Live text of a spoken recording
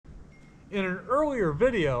In an earlier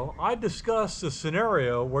video, I discussed a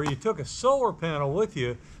scenario where you took a solar panel with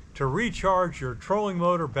you to recharge your trolling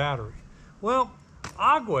motor battery. Well,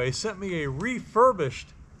 Aguei sent me a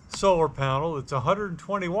refurbished solar panel that's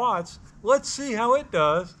 120 watts. Let's see how it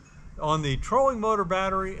does on the trolling motor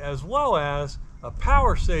battery as well as a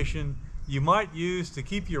power station you might use to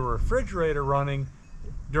keep your refrigerator running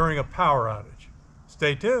during a power outage.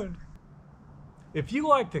 Stay tuned. If you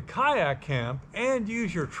like to kayak camp and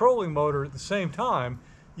use your trolling motor at the same time,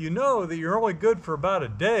 you know that you're only good for about a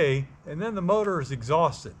day and then the motor is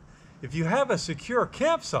exhausted. If you have a secure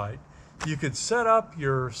campsite, you could set up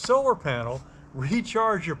your solar panel,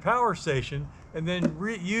 recharge your power station, and then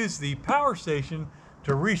use the power station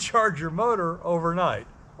to recharge your motor overnight.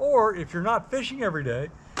 Or if you're not fishing every day,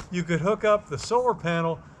 you could hook up the solar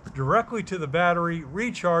panel directly to the battery,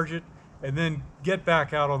 recharge it, and then get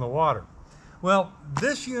back out on the water. Well,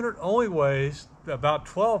 this unit only weighs about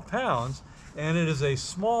 12 pounds, and it is a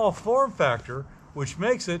small form factor, which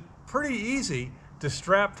makes it pretty easy to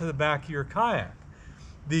strap to the back of your kayak.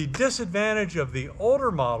 The disadvantage of the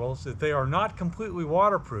older models is that they are not completely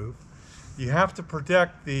waterproof. You have to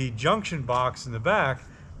protect the junction box in the back,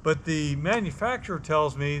 but the manufacturer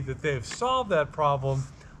tells me that they've solved that problem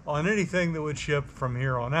on anything that would ship from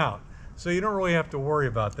here on out. So you don't really have to worry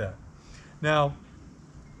about that. Now,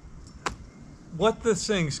 what this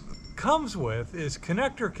thing comes with is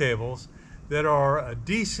connector cables that are a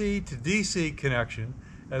DC to DC connection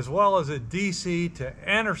as well as a DC to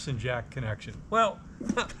Anderson jack connection. Well,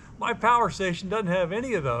 my power station doesn't have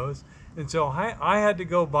any of those, and so I had to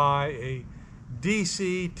go buy a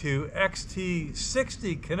DC to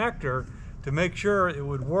XT60 connector to make sure it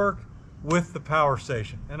would work with the power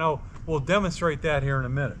station. And we'll demonstrate that here in a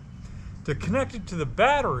minute. To connect it to the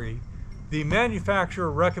battery, the manufacturer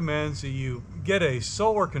recommends that you get a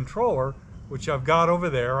solar controller, which I've got over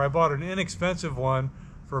there. I bought an inexpensive one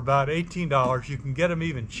for about $18. You can get them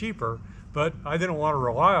even cheaper, but I didn't want to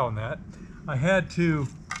rely on that. I had to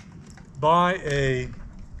buy a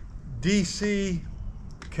DC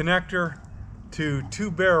connector to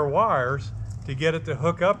 2 bare wires to get it to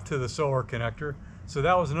hook up to the solar connector. So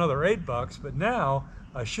that was another $8, but now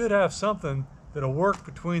I should have something that'll work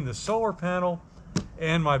between the solar panel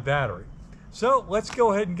and my battery. So let's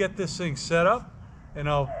go ahead and get this thing set up, and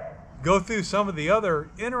I'll go through some of the other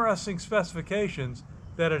interesting specifications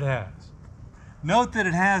that it has. Note that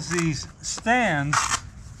it has these stands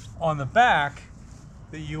on the back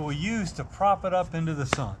that you will use to prop it up into the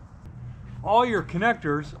sun. All your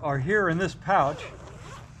connectors are here in this pouch,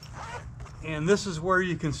 and this is where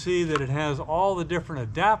you can see that it has all the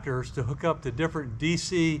different adapters to hook up to different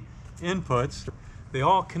DC inputs. They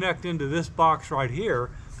all connect into this box right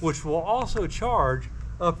here, which will also charge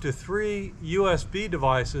up to 3 USB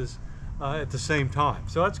devices at the same time.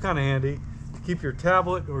 So that's kind of handy to keep your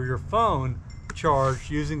tablet or your phone charged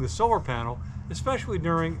using the solar panel, especially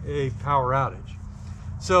during a power outage.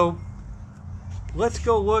 So let's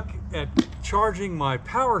go look at charging my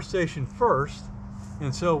power station first.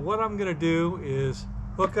 And so what I'm going to do is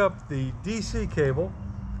hook up the DC cable,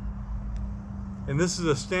 and this is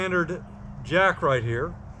a standard jack right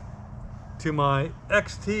here, to my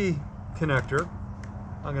XT connector.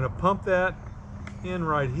 I'm going to pump that in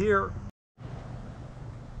right here,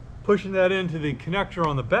 pushing that into the connector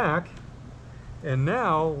on the back. And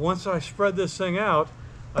now, once I spread this thing out,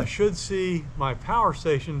 I should see my power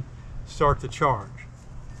station start to charge.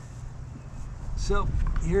 So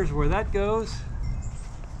here's where that goes.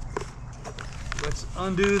 Let's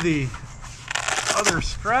undo the other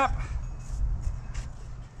strap.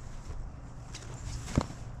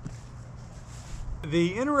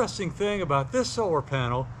 The interesting thing about this solar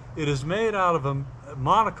panel, it is made out of a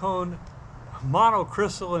monocrystalline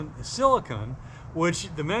silicon, which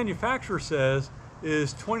the manufacturer says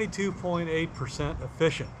is 22.8%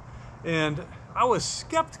 efficient. And I was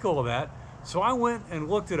skeptical of that, so I went and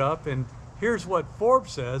looked it up, and here's what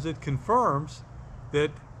Forbes says. It confirms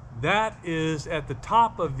that that is at the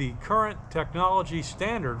top of the current technology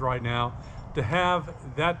standard right now to have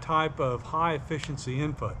that type of high efficiency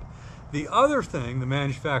input. The other thing the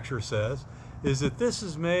manufacturer says is that this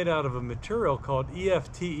is made out of a material called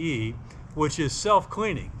EFTE, which is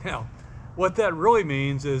self-cleaning. Now, what that really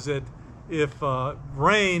means is that if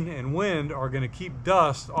rain and wind are going to keep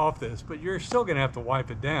dust off this, but you're still going to have to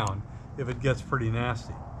wipe it down if it gets pretty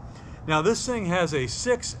nasty. Now, this thing has a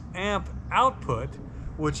 6 amp output,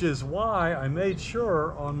 which is why I made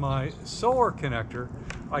sure on my solar connector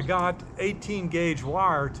I got 18 gauge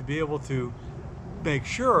wire to be able to make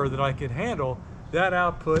sure that I could handle that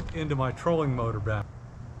output into my trolling motor battery.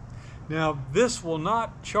 Now, this will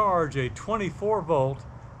not charge a 24 volt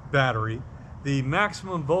battery. The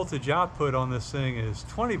maximum voltage output on this thing is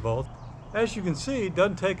 20 volts. As you can see, it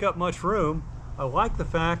doesn't take up much room. I like the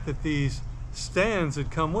fact that these stands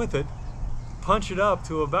that come with it punch it up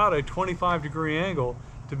to about a 25-degree angle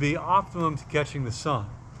to be optimum to catching the sun.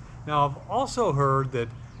 Now, I've also heard that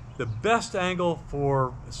the best angle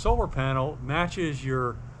for a solar panel matches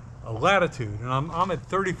your latitude, and I'm at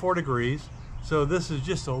 34 degrees, so this is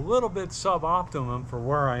just a little bit suboptimum for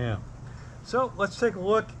where I am. So let's take a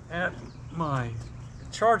look at my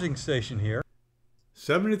charging station here.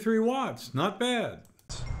 73 watts, not bad.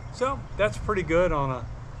 So that's pretty good on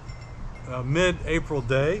a mid-April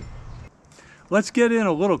day. Let's get in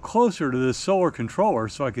a little closer to this solar controller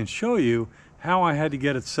so I can show you how I had to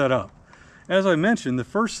get it set up. As I mentioned, the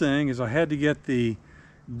first thing is I had to get the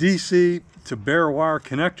DC to bare wire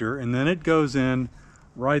connector, and then it goes in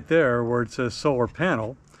right there where it says solar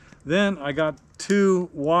panel. Then I got two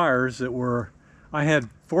wires that were, I had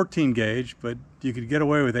 14 gauge, but you could get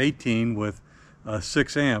away with 18 with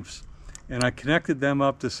 6 amps. And I connected them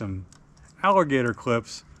up to some alligator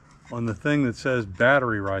clips on the thing that says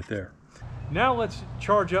battery right there. Now let's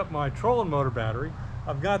charge up my trolling motor battery.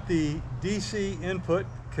 I've got the DC input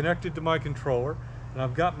connected to my controller, and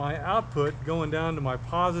I've got my output going down to my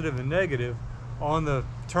positive and negative on the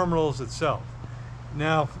terminals itself.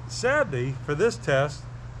 Now, sadly, for this test,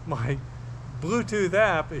 my Bluetooth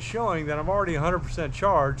app is showing that I'm already 100%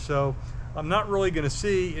 charged, so I'm not really going to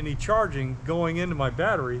see any charging going into my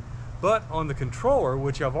battery, but on the controller,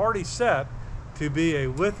 which I've already set to be a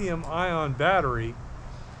lithium-ion battery,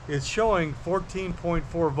 it's showing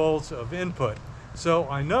 14.4 volts of input. So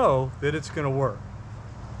I know that it's going to work.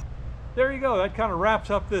 There you go. That kind of wraps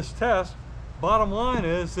up this test. Bottom line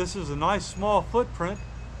is, this is a nice small footprint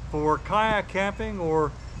for kayak camping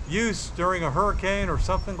or use during a hurricane or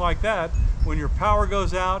something like that when your power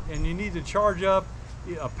goes out and you need to charge up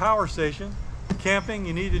a power station. Camping,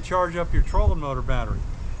 you need to charge up your trolling motor battery.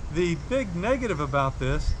 The big negative about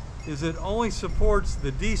this is it only supports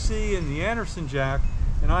the DC and the Anderson jack,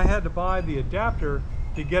 and I had to buy the adapter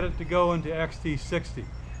to get it to go into XT60.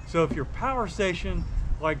 So if your power station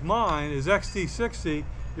like mine is XT60,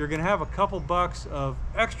 you're going to have a couple bucks of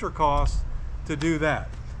extra costs to do that.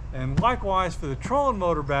 And likewise for the trolling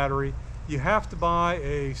motor battery, you have to buy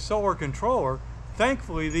a solar controller.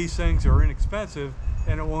 Thankfully, these things are inexpensive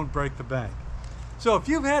and it won't break the bank. So if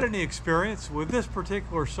you've had any experience with this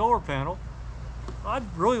particular solar panel, I'd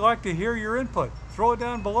really like to hear your input. Throw it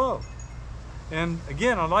down below. And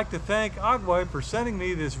again, I'd like to thank Aguei for sending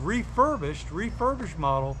me this refurbished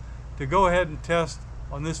model to go ahead and test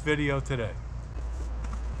on this video today.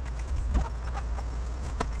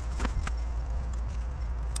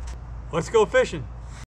 Let's go fishing.